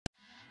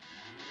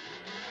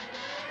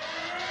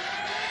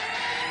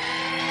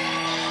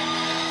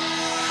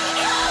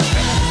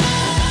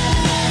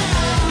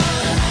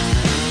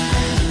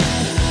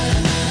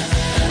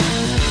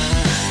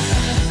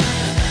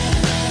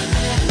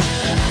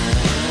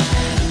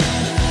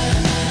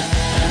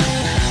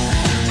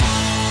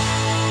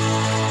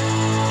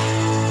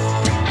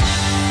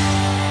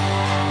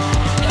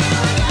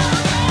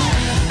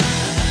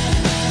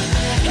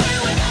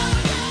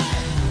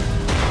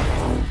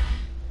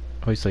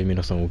さい。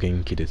皆さんお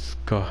元気です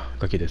か？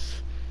ガキで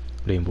す。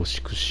レインボーシ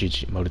ックスシー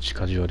ジマルチ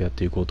カジュアルやっ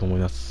ていこうと思い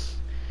ます。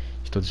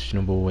人質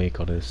の防衛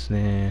からです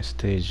ね。ス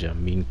テージは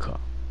民家。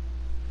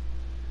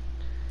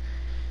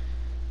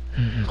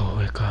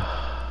防衛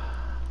か。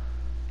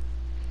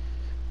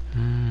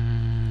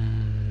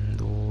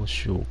どう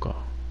しようか。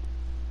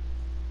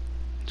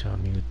じゃあ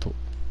ミュート。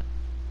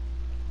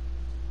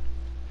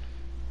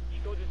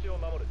人質を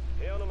守る。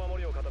部屋の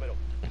守りを固めろ。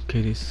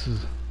 OK です。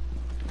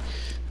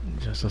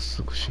じゃあ早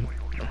速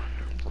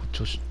こっ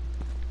ちを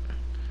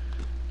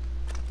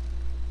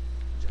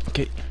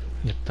OK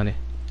やったね。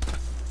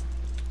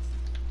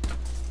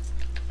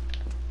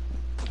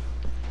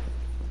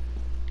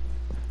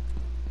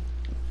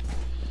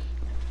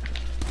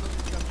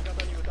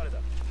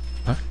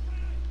あ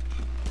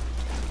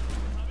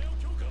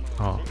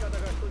あ、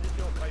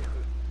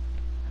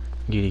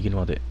ギリギリ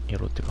までや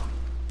ろうってか。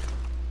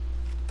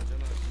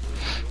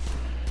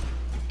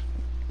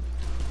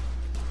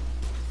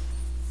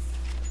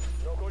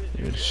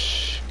よ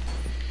し、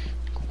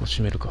ここ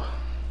閉めるか。こ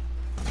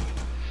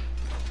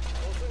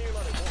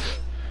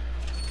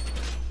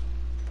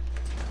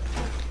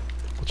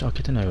っち開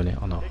けてないよね、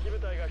穴。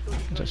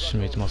じゃあ閉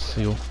めてま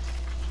すよ。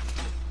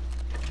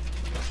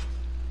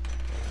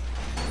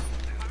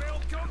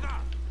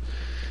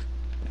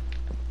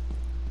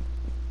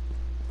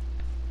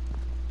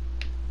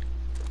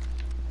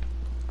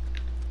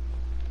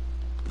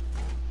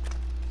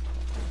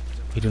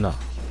いるな、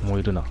もう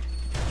いるな。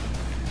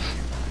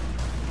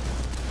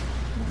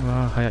う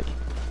わー、早い。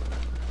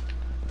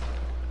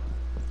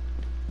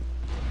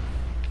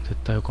絶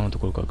対他のと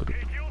ころから来る。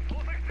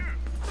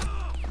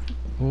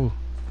おう。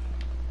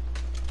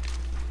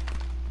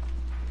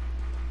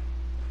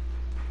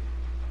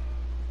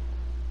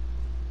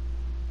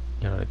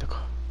やられた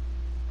か。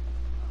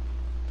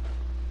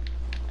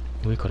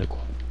上から行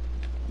こう。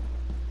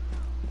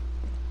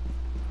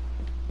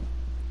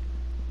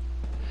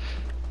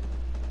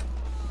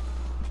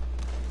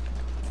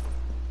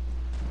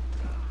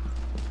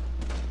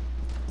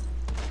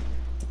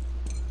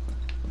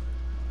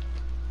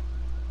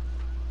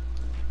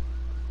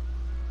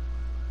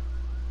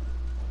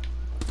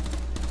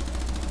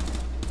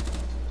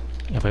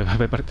やばいやばい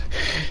やばい。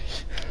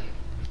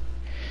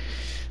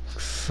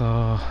くそ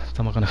ー、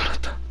弾がなくなっ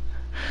た。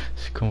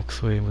しかもク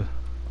ソエイム。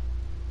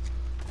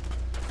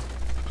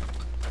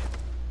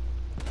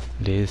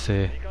冷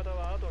静。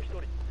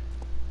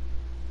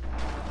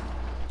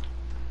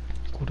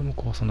これも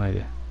壊さない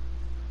で。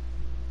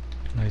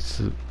ナイ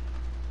ス。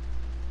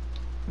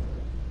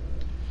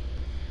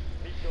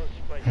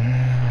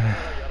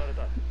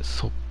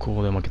速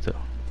攻で負けたよ。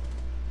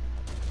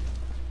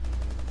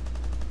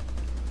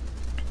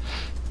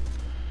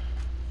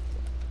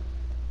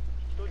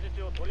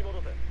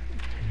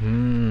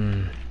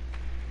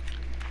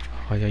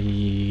早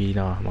い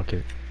な、負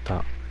け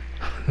た。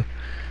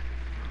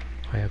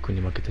早く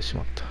に負けてし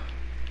まっ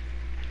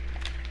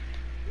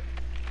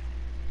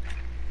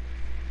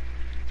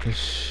た。よ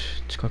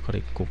し、地下から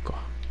行こうか。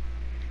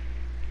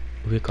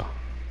上か。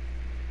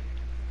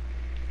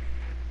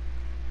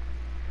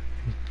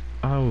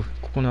あう、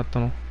ここにあった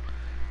の。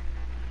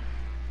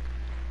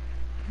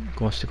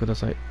壊してくだ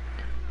さい。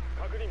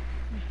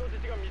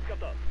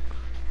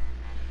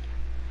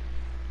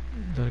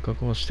誰か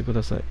壊してく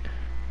ださい。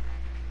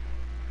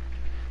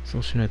そ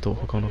うしないと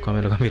他のカ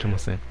メラが見れま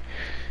せん。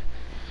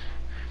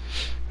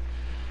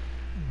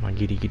まあ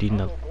ギリギリに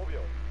終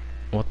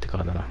わってか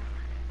らだな。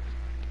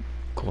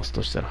壊す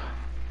としたら。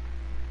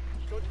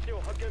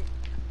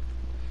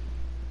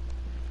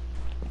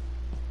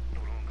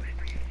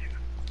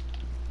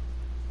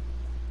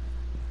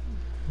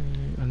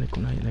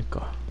猫ないね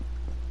か。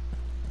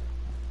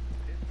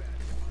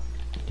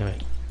やば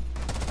い。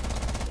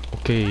オ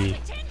ッケー。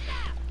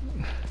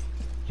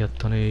やっ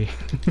たねー。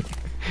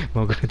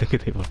まぐれだけ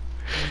で今。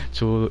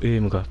ちょうどエイ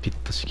ムがピッ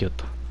としきやっ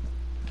た。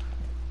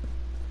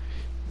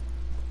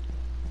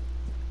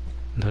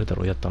誰だ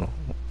ろうやったの。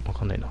わ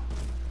かんないな。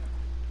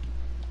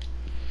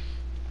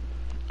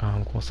ああ、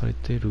もう壊され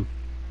てる。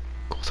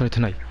壊されて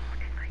ない。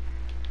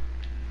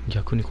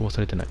逆に壊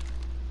されてない。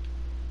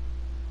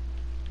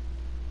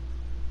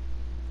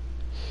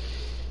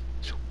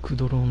ショック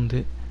ドローン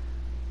で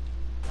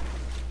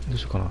どう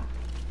しようかな。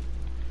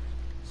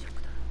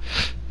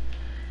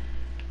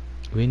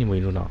上にも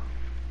いるな。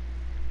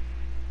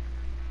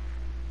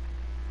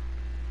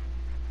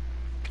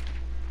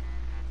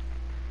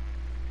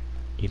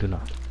いるな。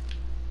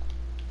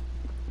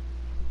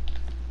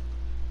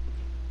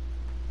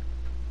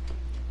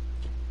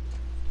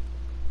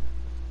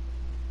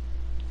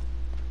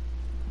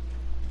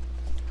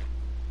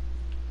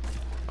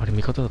あれ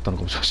味方だったの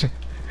かもしれません。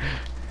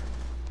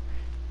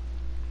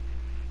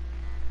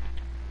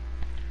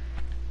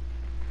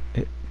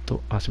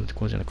あ、すみません、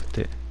これじゃなく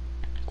て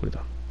これ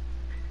だ。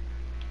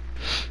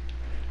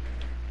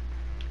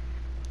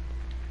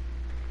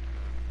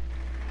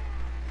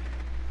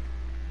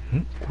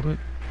これ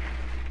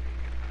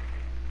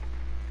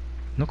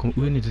なんか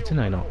上に出て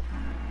ないな。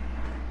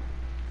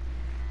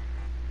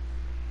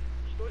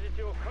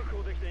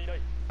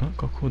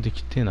確保で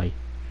きてない。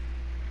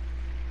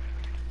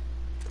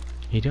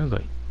エリア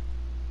外。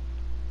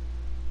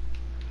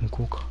向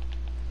こうか。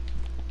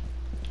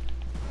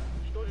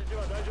人質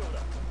は大丈夫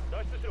だ。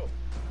脱出しろ。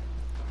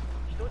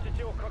人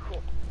質を確保。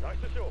脱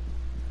出しろ。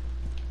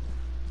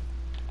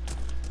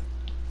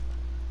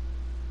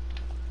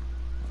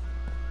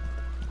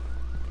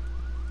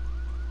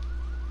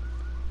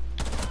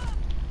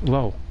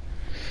わお。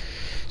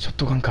ショッ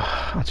トガンか。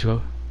あ、違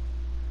う。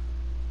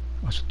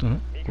あ、ちょっとね。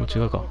これ違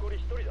うか。残り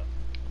一人だ。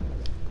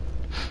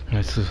ナ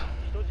イス。人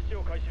質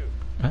を回収。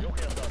え、よく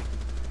やった。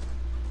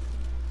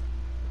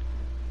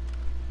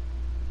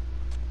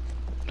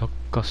落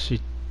下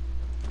し。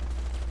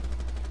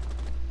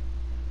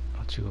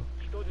あ、違う。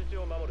人質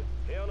を守る。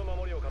部屋の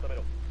守りを固め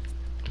ろ。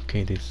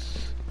 OK で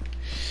す。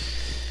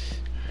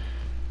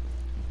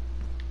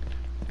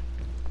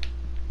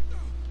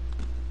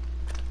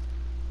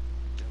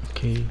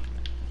OK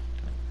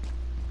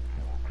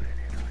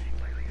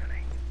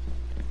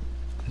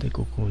で、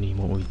ここに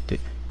も置いて、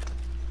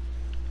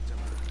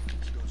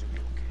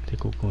で、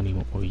ここに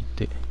も置い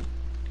て、で、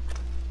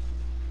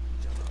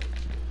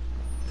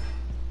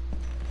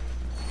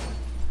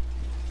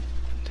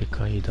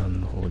階段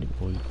の方に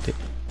も置いて、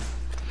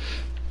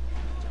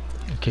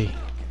 OK。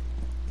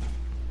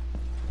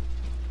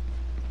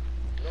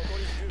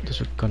 どうし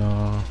よっか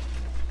な。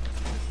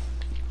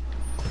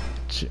こっ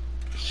ち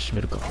閉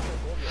めるか。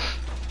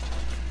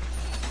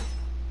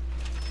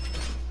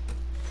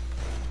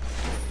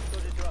人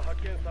質は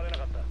発見されな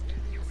かった。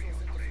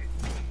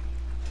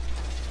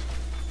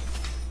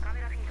カ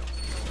メラフィード。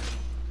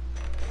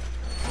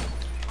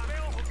壁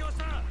を補強し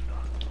た。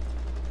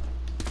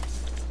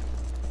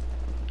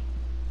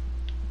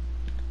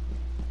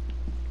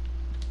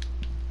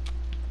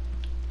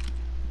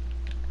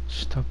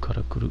下か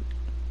ら来る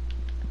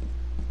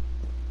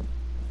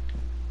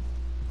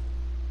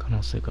可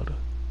能性がある。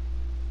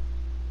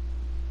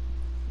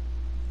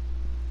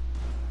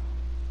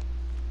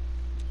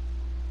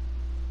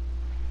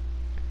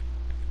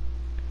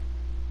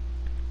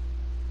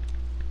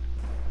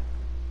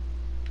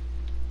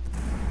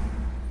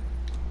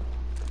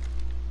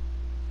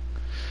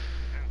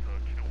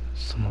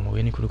そのまま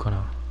上に来るか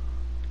な。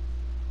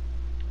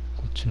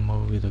こっちの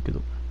真上だけ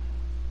ど。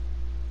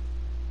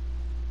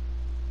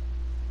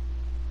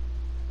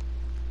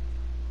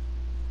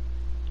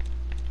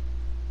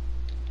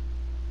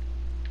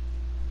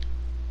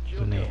い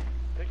るね。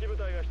敵部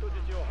隊が人質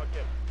を発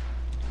見。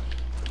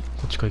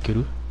こっちから行け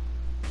る？こ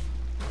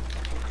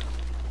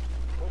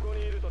こ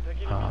にいると敵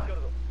に見つかる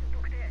ぞ。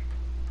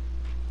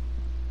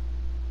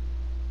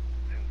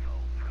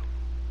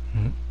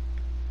ん？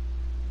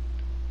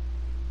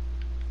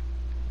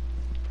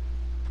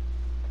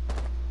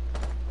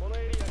この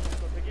エリアにいる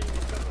と敵に見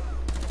つかるぞ。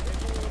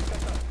敵に見つかっ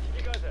た。引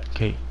き返せ。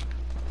 OK。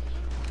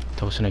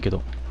 倒してないけ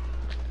ど。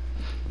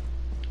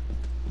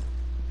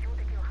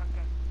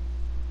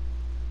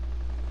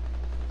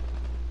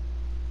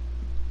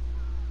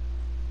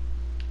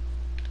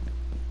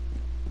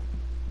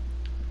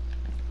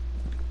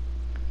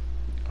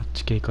あっ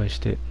ち警戒し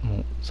ても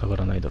う下が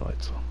らないだろあい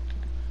つは。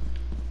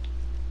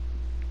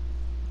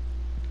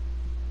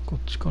こっ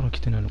ちから来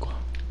てないのか。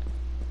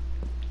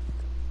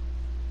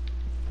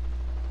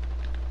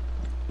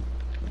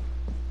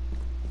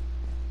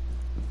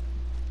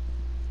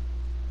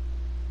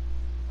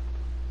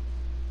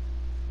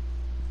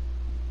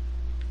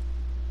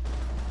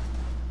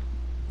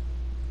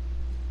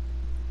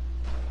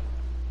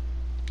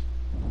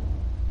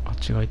あっ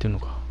ちが空いてるの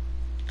か。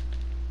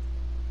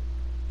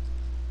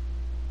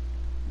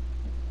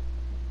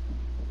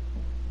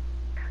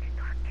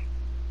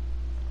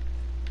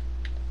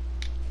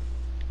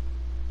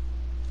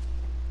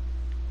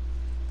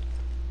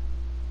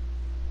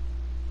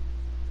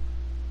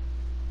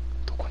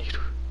どこにいる？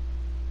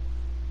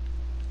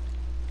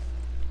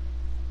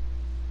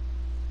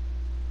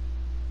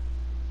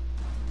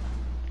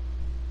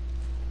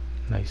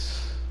ナイ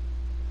ス。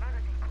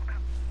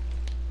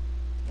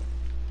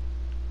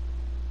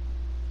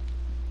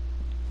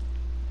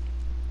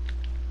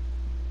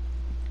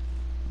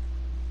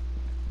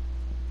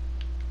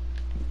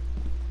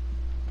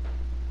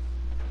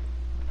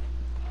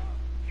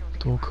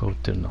遠くが撃っ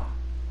てるな。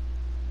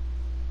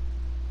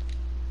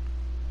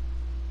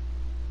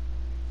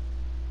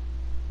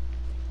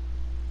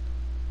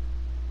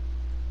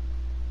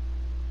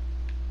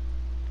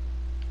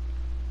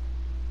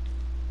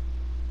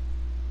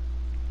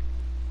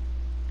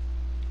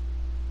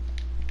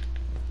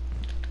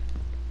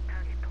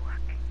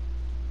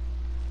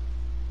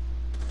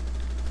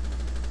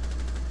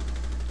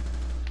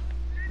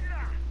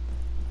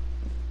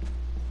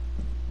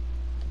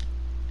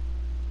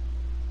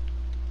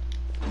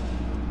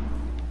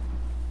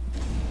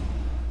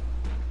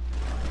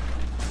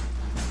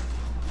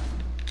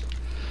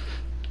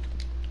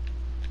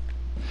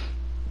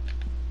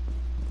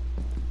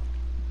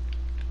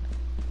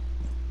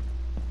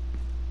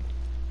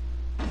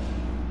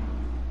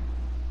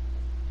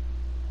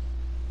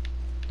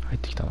入っ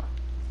てきたな。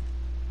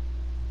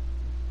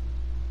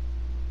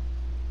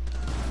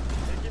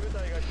敵部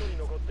隊が一人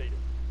残っている。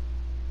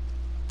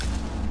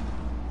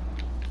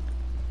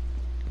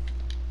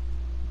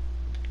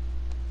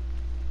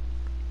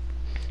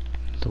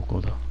こ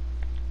だ。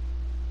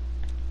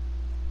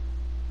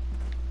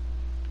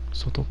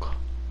外か。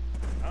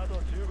あと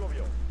15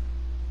秒。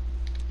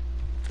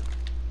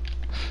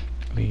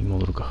上に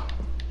戻るか。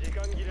時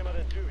間切れま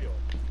で10秒。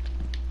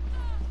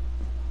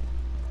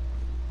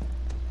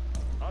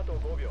あと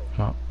5秒。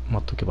まあ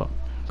待っとけば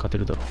勝て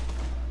るだろ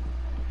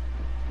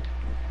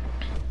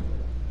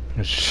う。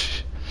よ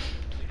し。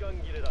時間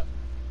切れだ。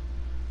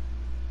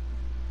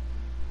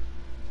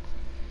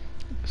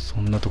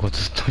そんなとこ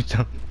ずっとい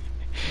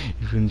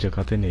るんじゃ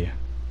勝てねえや。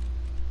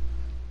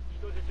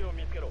人質を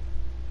見つけろ。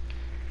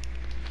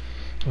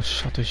よ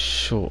し、あと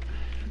1勝。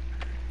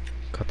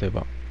勝て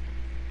ば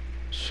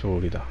勝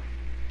利だ。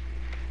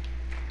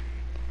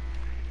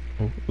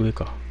お、上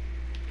か。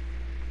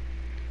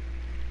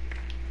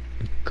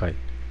1回。こ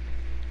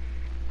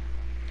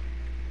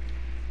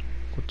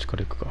っちか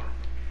ら行くか。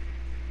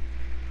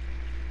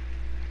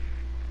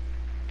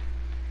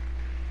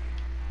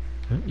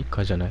1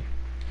回じゃない、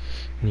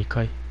2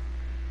回。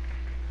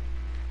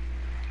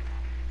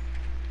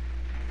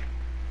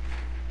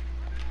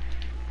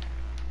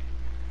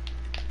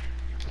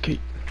オッケー。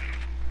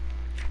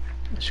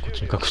よし、こっ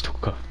ちに隠しと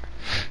くか。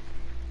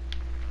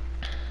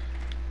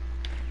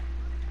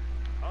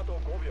あと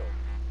5秒。オ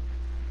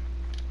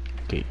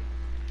ッケー。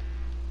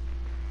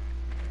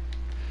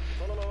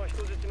そのまま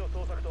人質の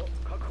捜索と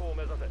確保を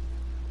目指せ。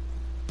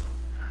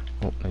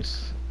お、ナイ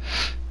ス。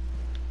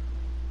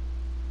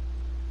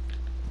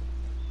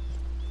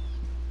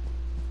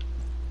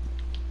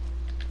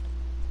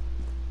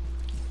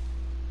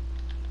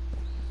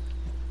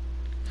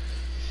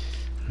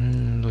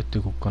どうやって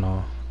動くか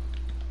な。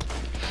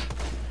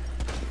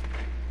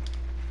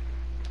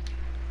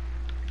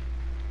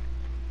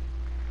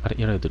あれ、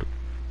やられてる。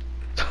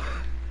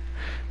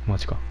マ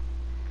ジか。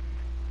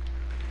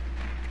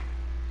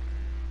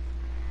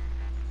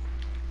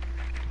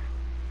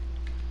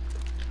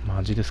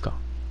マジですか。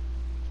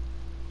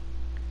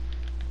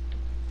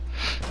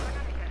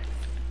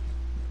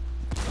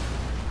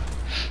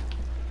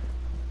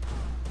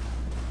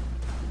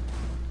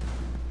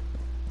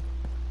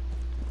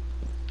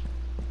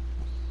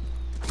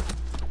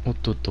おっ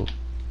とっと。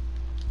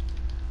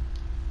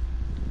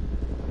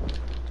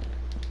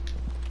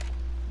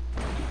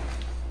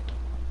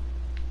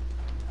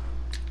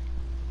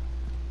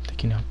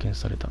敵に発見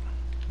された。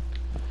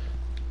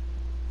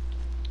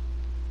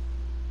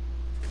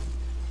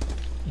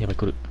やばい、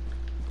来る。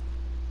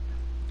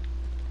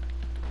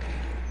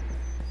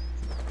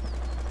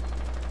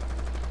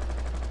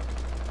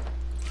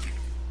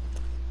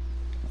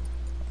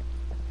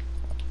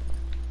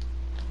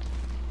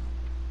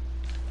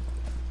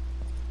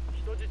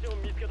人質を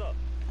見つけた。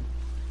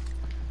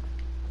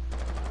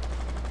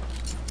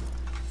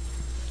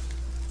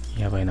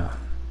やばいな。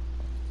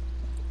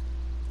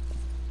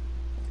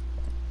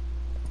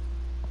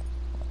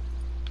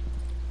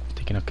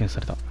敵に発見さ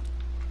れた。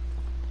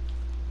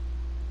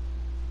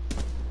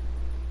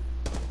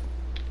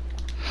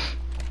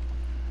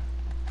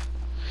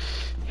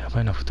や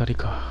ばいな、2人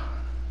か。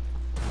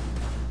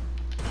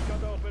味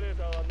方オペレー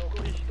ターは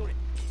残り1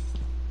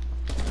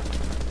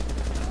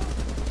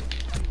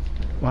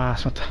人。わあ、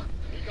しまった。味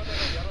方が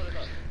やられた。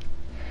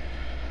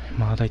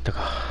まだ行ったか。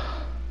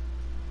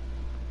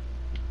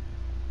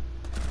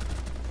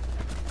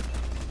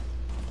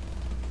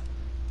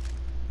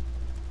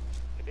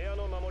部屋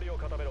の守りを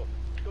固めろ。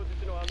人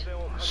質の安全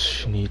を確保し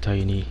死ろ。に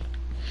対に。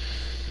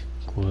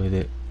これ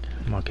で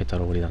負けた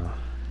ら終わりだな。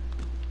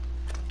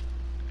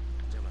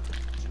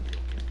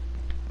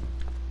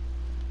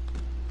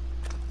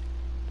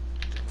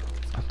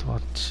あとはあ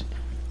っち。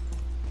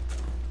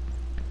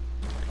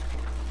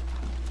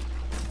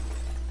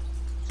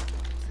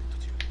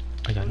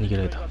あ、いや、逃げ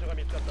られた。オッ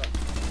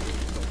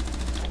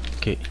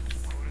ケー。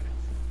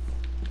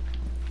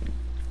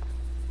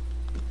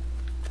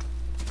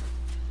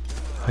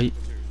はい。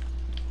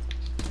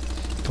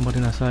止まり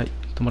なさい。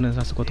止まりな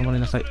さい。そこ止まり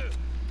なさい。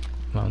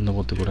まあ、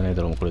登ってこれない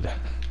だろう、これで。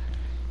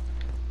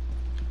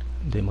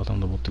で、また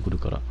登ってくる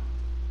から。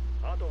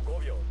あと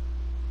5秒。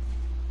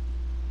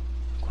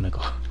来ない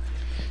か。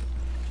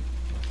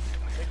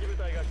敵部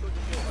隊が人質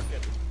を発見。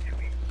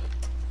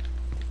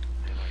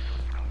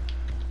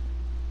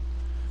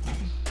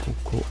こ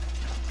こ。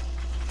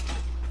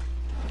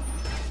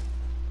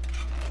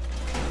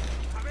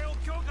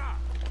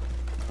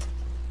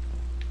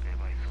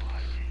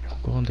こ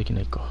こはでき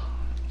ないか。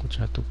こっち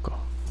やっとくか。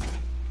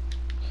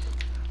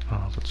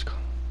ああ、こっちか。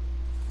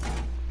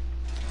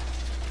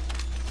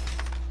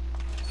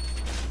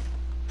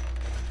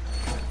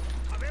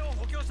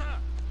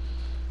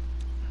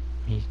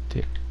見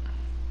て。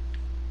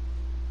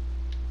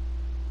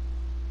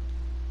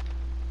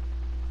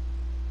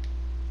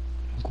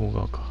向こう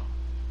側か。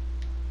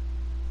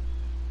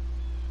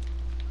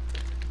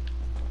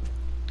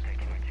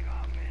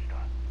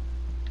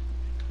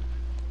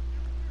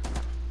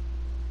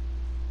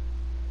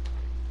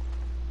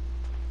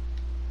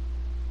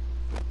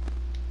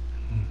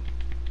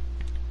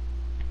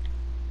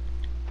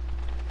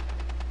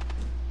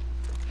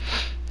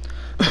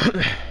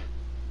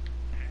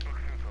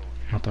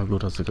またグ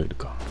ラスがいる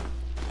か。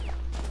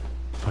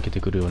開けて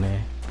くるよ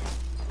ね。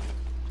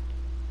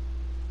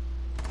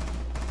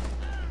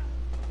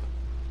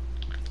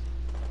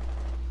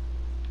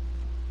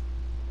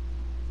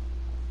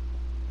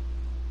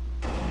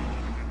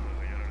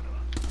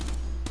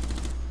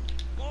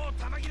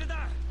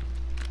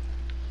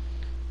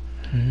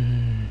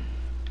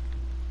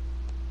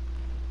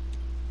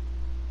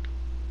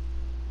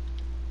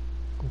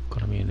こっか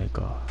ら見えない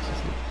か。さす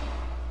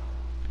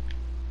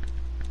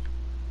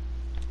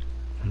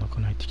がお腹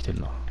に入ってきてる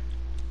な。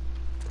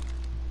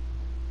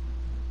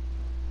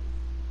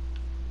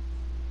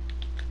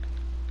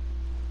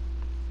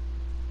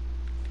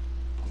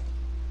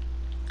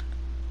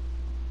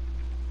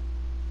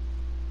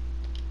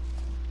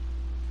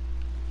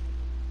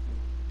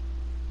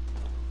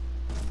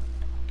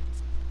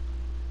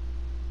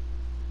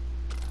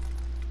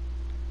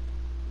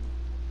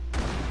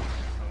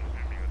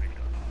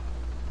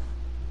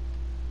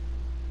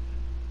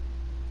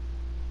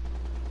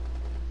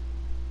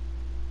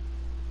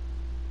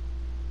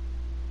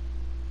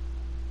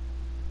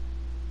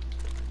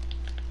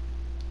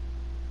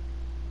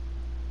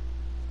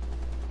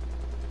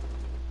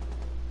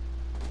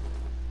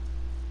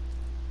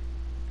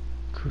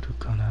来る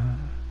かな。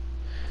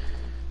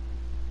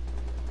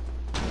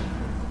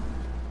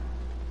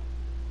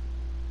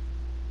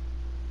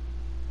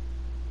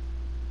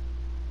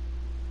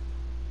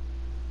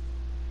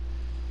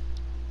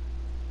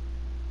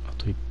あ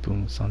と1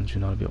分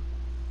37秒。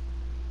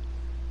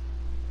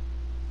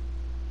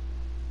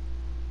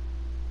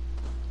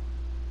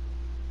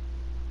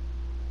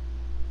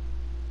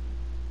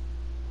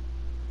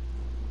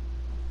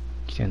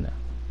来てんだよ。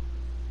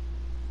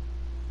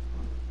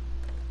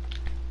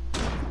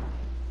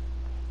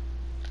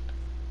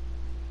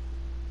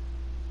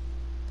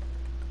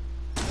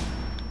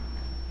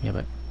やば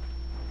い。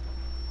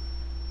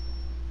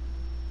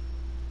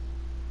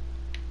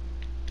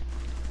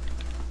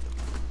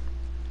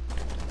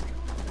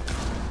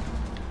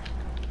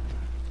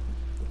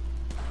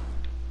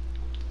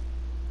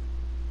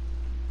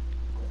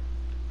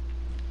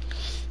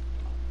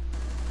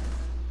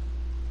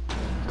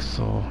く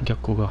そー、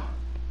逆光が。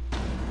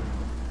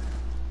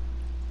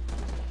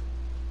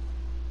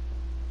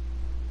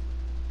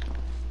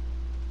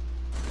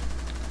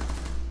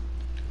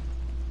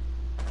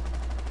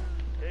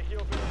敵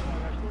オペレータ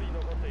ーが1人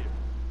残っている。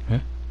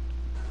え、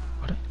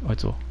あれ、あい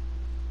つは。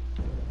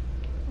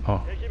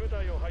あ、敵部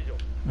隊を排除。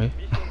えミ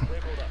ッション成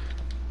功だ。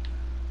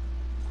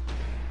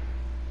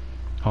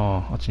あ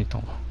あ、あっちに行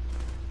ったのか。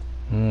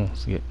おお、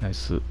すげえ、ナイ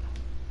ス。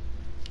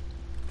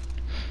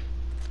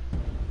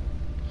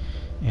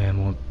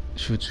もう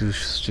集中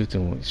って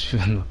も集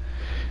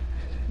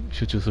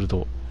中する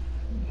と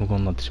無言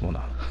になってしまう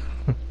な。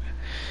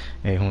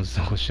本日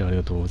のご視聴あり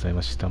がとうござい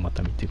ました。ま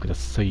た見てくだ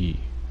さい。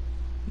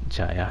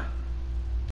じゃあや。